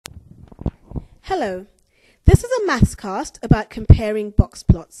Hello, this is a mathscast about comparing box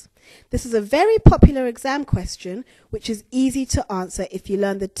plots. This is a very popular exam question which is easy to answer if you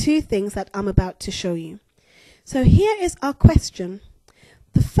learn the two things that I'm about to show you. So here is our question.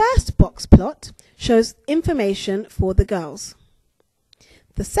 The first box plot shows information for the girls.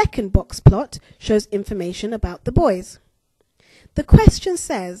 The second box plot shows information about the boys. The question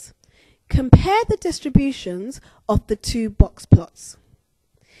says, compare the distributions of the two box plots.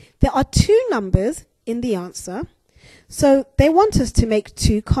 There are two numbers in the answer, so they want us to make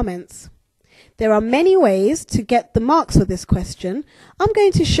two comments. There are many ways to get the marks for this question. I'm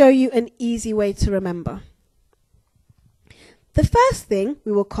going to show you an easy way to remember. The first thing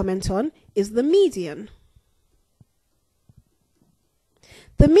we will comment on is the median.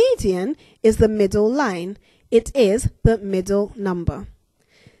 The median is the middle line. It is the middle number.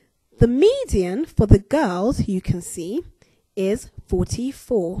 The median for the girls, you can see, is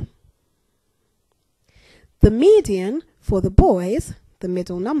 44. The median for the boys, the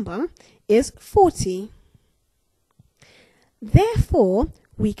middle number, is 40. Therefore,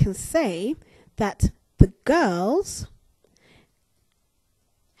 we can say that the girls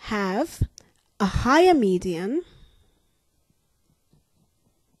have a higher median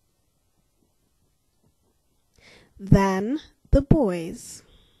than the boys.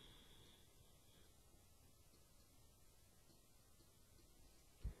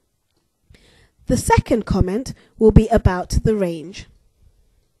 The second comment will be about the range.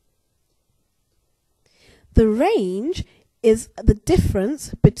 The range is the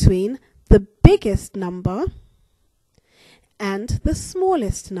difference between the biggest number and the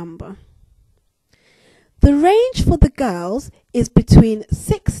smallest number. The range for the girls is between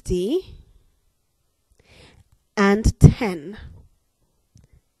 60 and 10,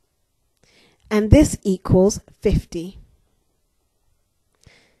 and this equals 50.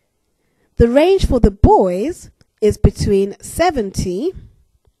 The range for the boys is between 70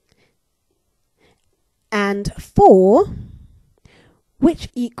 and 4, which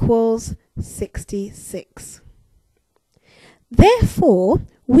equals 66. Therefore,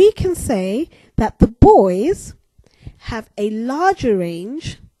 we can say that the boys have a larger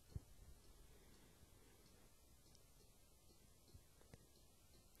range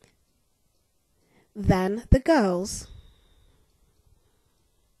than the girls.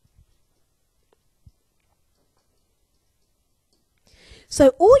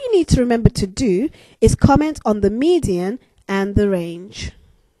 So all you need to remember to do is comment on the median and the range.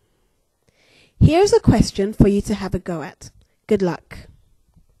 Here's a question for you to have a go at. Good luck.